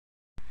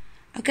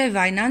Okay,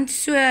 Wynand,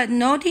 so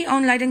na die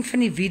aanleiding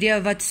van die video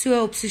wat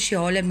so op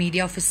sosiale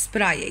media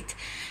versprei het,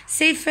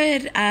 sê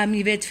vir,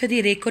 jy weet, vir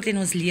die Rekord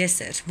en ons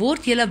lesers,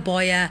 word julle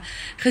baie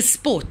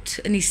gespot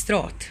in die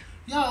straat?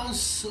 Ja,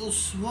 ons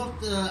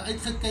word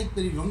uitgekyk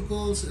by die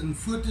winkels en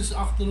foto's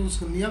agter ons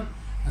geneem,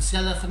 en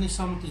hulle gaan nie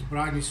saam met ons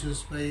braai nie,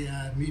 soos by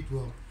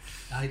Meatworld,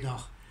 die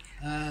dag.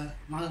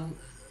 Maar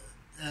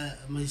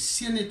my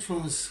seun het vir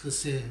ons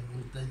gesê,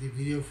 want hy die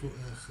video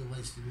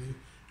gewys,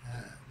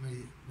 my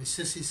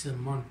sussie se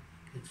man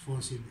het vir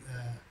ons die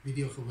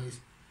video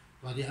gewys,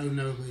 waar die ou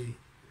nou by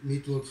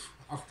Meatworld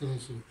agter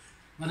ons so.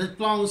 Maar dit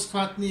pla ons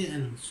glad nie,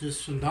 en soos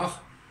vandag,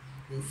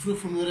 vroeg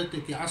vanmorgen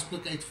toe ek die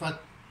asblik uitvat,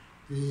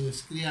 toe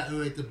skree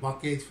ou uit die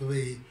bak uit vir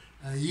my,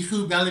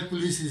 hier bel die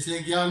polisie, sê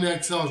ek, ja nee,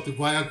 ek sal, toe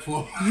baie ek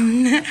voor.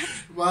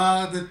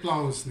 Maar dit pla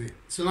ons nie.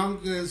 Solang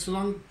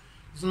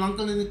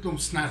hulle nie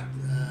klomp snert,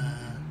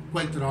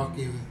 kwijt raak,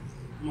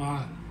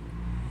 maar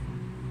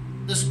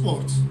dis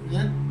sport,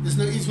 ja? Dis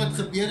nou iets wat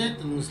gebeur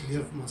het, en ons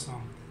leef maar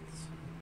saam.